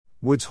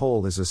Woods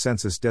Hole is a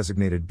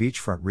census-designated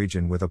beachfront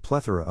region with a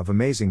plethora of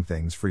amazing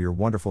things for your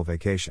wonderful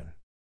vacation.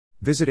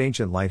 Visit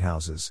ancient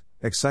lighthouses,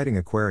 exciting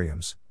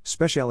aquariums,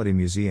 specialty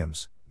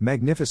museums,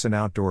 magnificent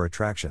outdoor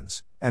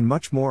attractions, and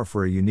much more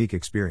for a unique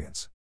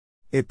experience.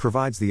 It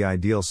provides the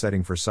ideal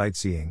setting for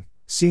sightseeing,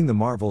 seeing the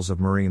marvels of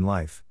marine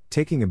life,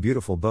 taking a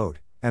beautiful boat,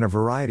 and a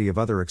variety of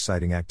other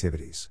exciting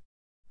activities.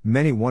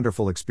 Many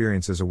wonderful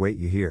experiences await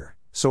you here,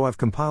 so I've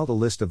compiled a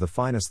list of the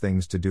finest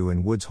things to do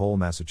in Woods Hole,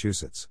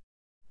 Massachusetts.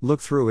 Look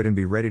through it and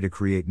be ready to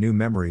create new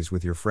memories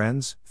with your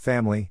friends,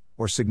 family,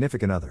 or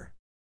significant other.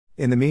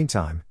 In the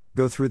meantime,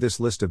 go through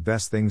this list of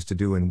best things to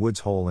do in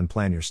Woods Hole and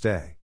plan your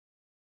stay.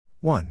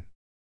 1.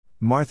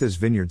 Martha's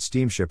Vineyard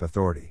Steamship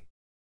Authority.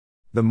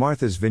 The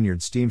Martha's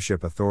Vineyard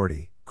Steamship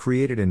Authority,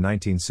 created in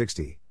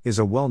 1960, is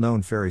a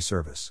well-known ferry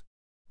service.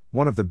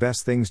 One of the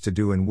best things to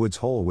do in Woods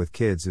Hole with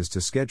kids is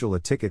to schedule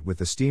a ticket with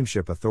the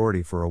Steamship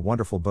Authority for a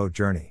wonderful boat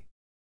journey.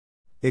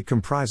 It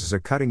comprises a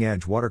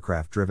cutting-edge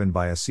watercraft driven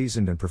by a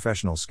seasoned and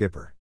professional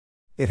skipper.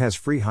 It has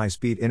free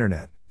high-speed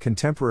internet,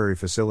 contemporary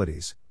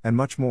facilities, and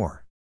much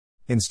more.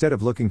 Instead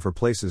of looking for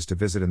places to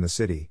visit in the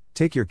city,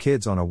 take your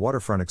kids on a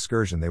waterfront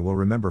excursion they will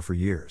remember for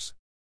years.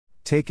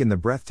 Take in the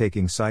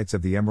breathtaking sights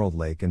of the Emerald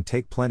Lake and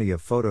take plenty of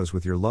photos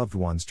with your loved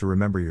ones to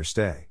remember your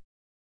stay.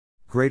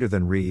 Greater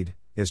than read,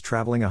 is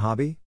traveling a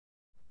hobby?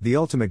 The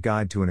ultimate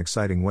guide to an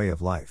exciting way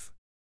of life.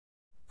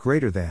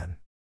 Greater than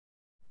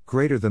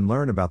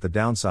learn about the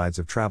downsides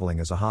of traveling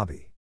as a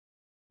hobby.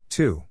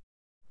 2.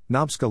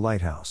 Nobska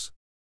Lighthouse.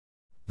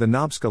 The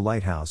Nobska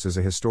Lighthouse is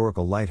a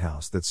historical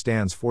lighthouse that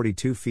stands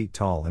 42 feet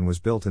tall and was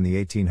built in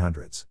the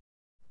 1800s.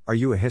 Are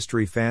you a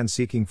history fan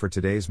seeking for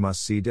today's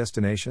must-see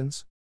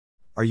destinations?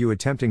 Are you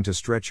attempting to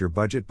stretch your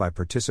budget by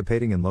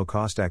participating in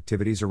low-cost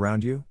activities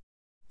around you?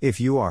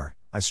 If you are,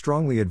 I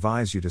strongly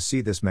advise you to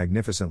see this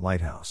magnificent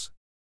lighthouse.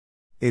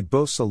 It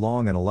boasts a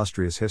long and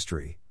illustrious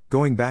history,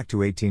 going back to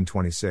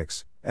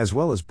 1826, as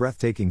well as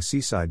breathtaking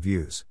seaside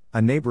views,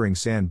 a neighboring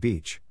sand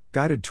beach,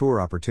 guided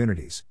tour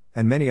opportunities,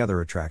 and many other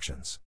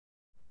attractions.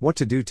 What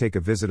to do? Take a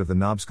visit of the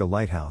Nobska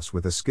Lighthouse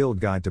with a skilled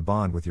guide to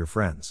bond with your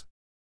friends.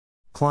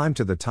 Climb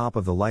to the top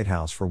of the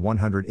lighthouse for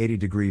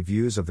 180-degree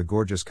views of the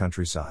gorgeous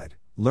countryside,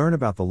 learn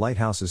about the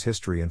lighthouse's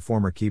history and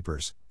former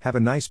keepers, have a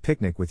nice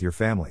picnic with your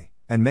family,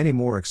 and many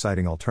more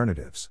exciting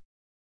alternatives.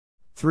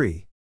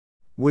 3.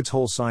 Woods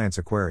Hole Science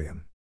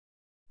Aquarium.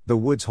 The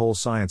Woods Hole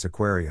Science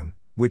Aquarium,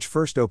 which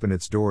first opened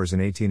its doors in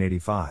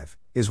 1885,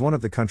 is one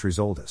of the country's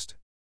oldest.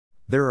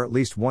 There are at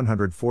least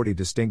 140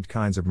 distinct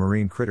kinds of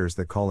marine critters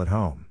that call it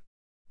home.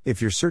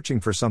 If you're searching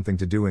for something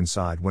to do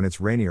inside when it's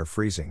rainy or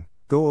freezing,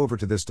 go over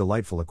to this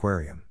delightful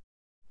aquarium.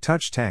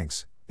 Touch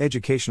tanks,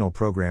 educational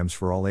programs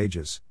for all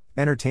ages,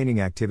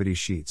 entertaining activity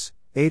sheets,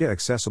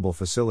 ADA-accessible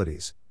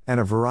facilities, and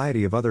a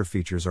variety of other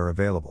features are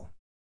available.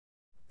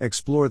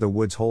 Explore the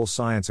Woods Hole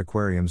Science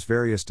Aquarium's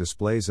various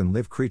displays and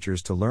live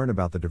creatures to learn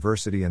about the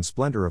diversity and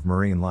splendor of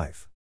marine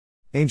life.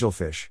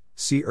 Angelfish,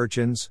 sea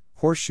urchins,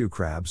 horseshoe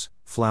crabs,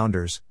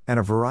 flounders, and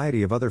a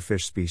variety of other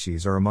fish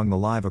species are among the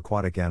live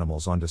aquatic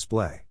animals on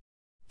display.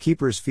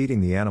 Keepers feeding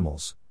the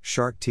animals,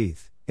 shark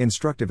teeth,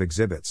 instructive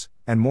exhibits,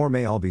 and more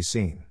may all be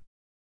seen.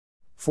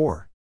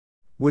 4.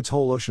 Woods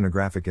Hole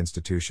Oceanographic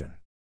Institution.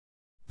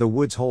 The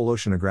Woods Hole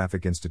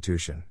Oceanographic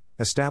Institution,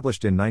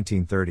 established in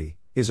 1930,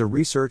 is a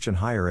research and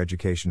higher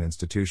education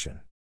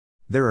institution.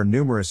 There are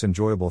numerous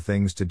enjoyable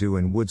things to do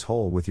in Woods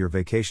Hole with your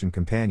vacation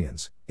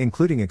companions,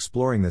 including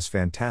exploring this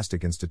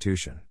fantastic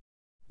institution.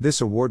 This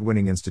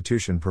award-winning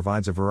institution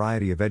provides a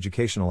variety of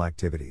educational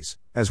activities,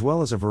 as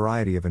well as a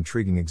variety of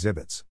intriguing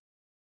exhibits.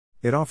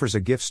 It offers a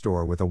gift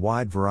store with a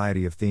wide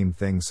variety of themed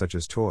things such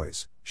as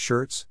toys,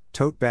 shirts,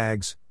 tote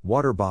bags,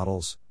 water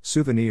bottles,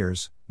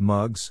 souvenirs,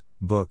 mugs,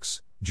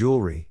 books,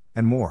 jewelry,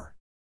 and more.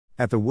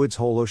 At the Woods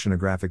Hole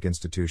Oceanographic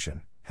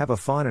Institution, have a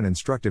fun and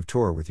instructive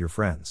tour with your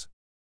friends.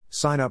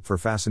 Sign up for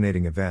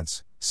fascinating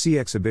events, see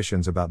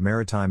exhibitions about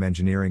maritime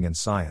engineering and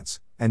science,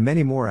 and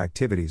many more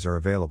activities are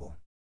available.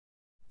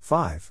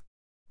 5.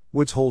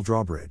 Woods Hole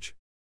Drawbridge.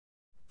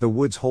 The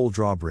Woods Hole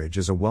Drawbridge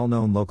is a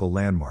well-known local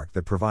landmark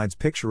that provides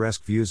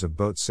picturesque views of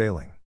boats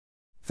sailing.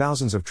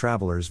 Thousands of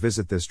travelers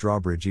visit this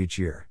drawbridge each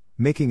year,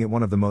 making it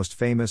one of the most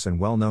famous and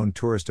well-known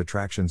tourist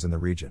attractions in the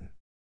region.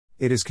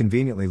 It is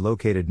conveniently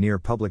located near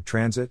public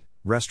transit,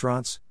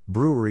 restaurants,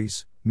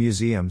 breweries,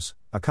 museums,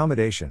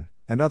 accommodation,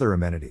 and other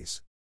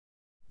amenities.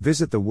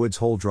 Visit the Woods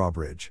Hole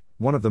Drawbridge,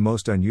 one of the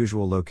most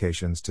unusual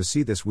locations to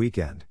see this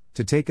weekend,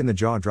 to take in the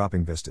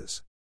jaw-dropping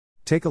vistas.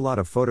 Take a lot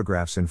of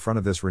photographs in front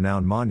of this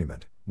renowned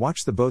monument,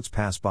 watch the boats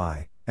pass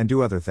by, and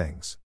do other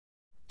things.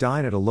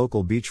 Dine at a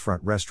local beachfront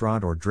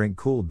restaurant or drink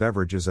cool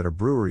beverages at a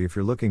brewery if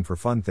you're looking for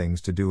fun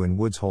things to do in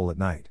Woods Hole at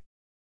night.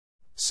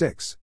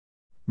 6.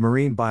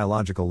 Marine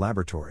Biological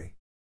Laboratory.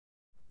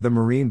 The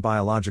Marine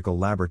Biological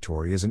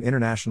Laboratory is an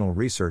international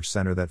research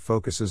center that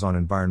focuses on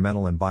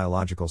environmental and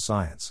biological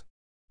science.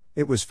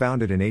 It was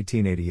founded in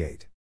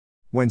 1888.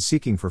 When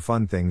seeking for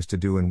fun things to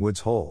do in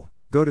Woods Hole,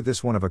 go to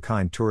this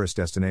one-of-a-kind tourist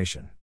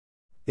destination.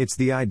 It's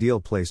the ideal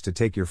place to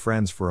take your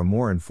friends for a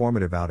more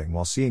informative outing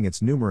while seeing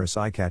its numerous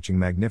eye-catching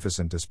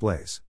magnificent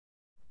displays.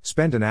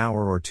 Spend an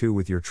hour or two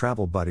with your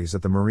travel buddies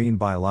at the Marine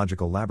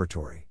Biological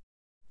Laboratory.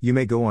 You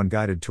may go on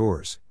guided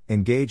tours,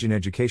 engage in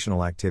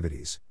educational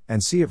activities,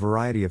 and see a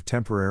variety of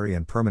temporary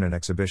and permanent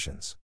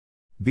exhibitions.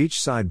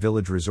 Beachside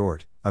Village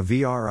Resort, a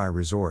VRI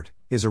resort,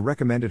 is a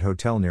recommended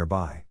hotel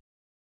nearby.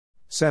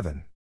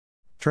 7.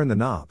 Turn the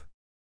Knob.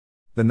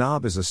 The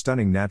Knob is a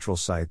stunning natural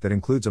site that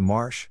includes a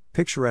marsh,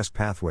 picturesque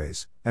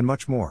pathways, and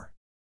much more.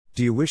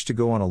 Do you wish to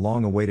go on a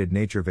long-awaited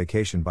nature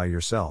vacation by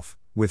yourself,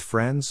 with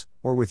friends,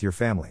 or with your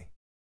family?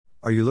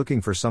 Are you looking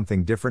for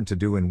something different to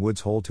do in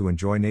Woods Hole to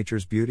enjoy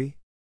nature's beauty?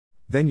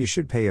 Then you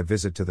should pay a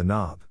visit to the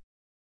Knob.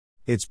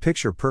 Its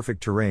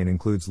picture-perfect terrain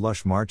includes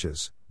lush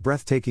marshes,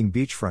 breathtaking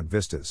beachfront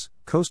vistas,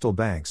 coastal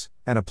banks,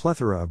 and a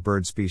plethora of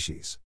bird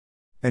species.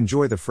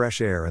 Enjoy the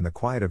fresh air and the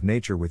quiet of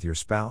nature with your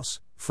spouse,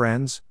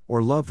 friends,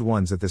 or loved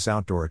ones at this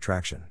outdoor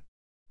attraction.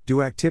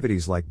 Do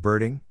activities like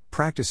birding,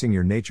 practicing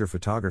your nature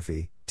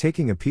photography,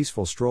 taking a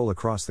peaceful stroll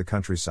across the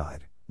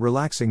countryside,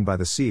 relaxing by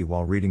the sea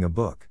while reading a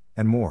book,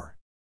 and more.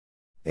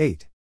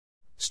 8.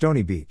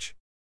 Stony Beach.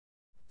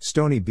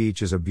 Stony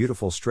Beach is a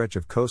beautiful stretch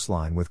of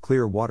coastline with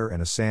clear water and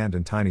a sand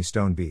and tiny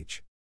stone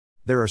beach.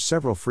 There are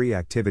several free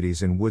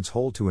activities in Woods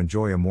Hole to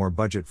enjoy a more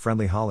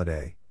budget-friendly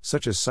holiday,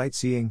 such as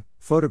sightseeing,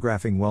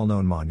 photographing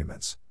well-known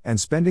monuments, and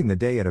spending the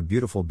day at a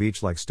beautiful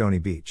beach like Stony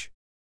Beach.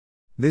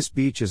 This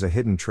beach is a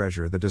hidden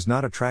treasure that does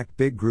not attract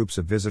big groups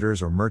of visitors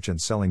or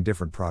merchants selling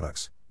different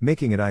products,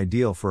 making it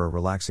ideal for a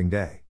relaxing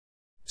day.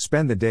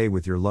 Spend the day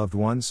with your loved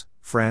ones,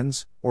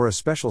 friends, or a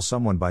special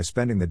someone by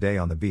spending the day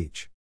on the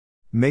beach.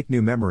 Make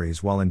new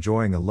memories while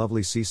enjoying a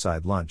lovely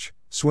seaside lunch,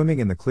 swimming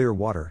in the clear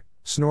water,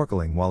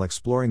 snorkeling while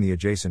exploring the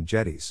adjacent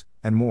jetties,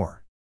 and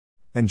more.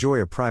 Enjoy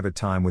a private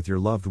time with your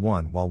loved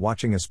one while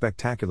watching a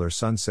spectacular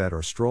sunset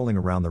or strolling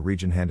around the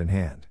region hand in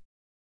hand.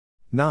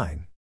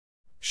 9.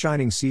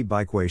 Shining Sea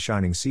Bikeway.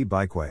 Shining Sea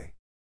Bikeway.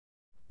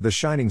 The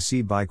Shining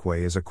Sea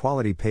Bikeway is a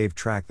quality paved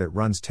track that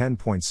runs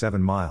 10.7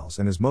 miles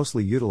and is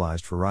mostly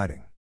utilized for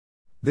riding.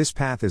 This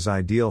path is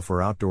ideal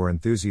for outdoor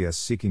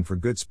enthusiasts seeking for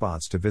good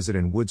spots to visit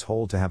in Woods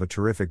Hole to have a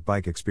terrific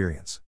bike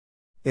experience.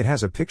 It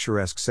has a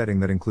picturesque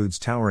setting that includes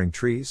towering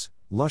trees,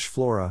 lush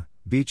flora,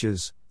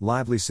 beaches,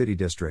 lively city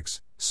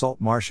districts,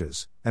 salt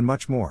marshes, and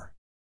much more.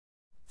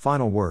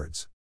 Final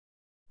words.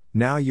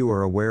 Now you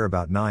are aware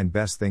about 9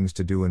 best things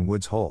to do in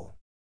Woods Hole.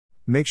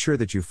 Make sure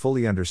that you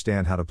fully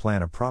understand how to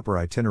plan a proper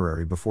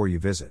itinerary before you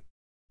visit.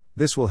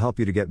 This will help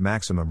you to get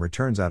maximum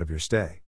returns out of your stay.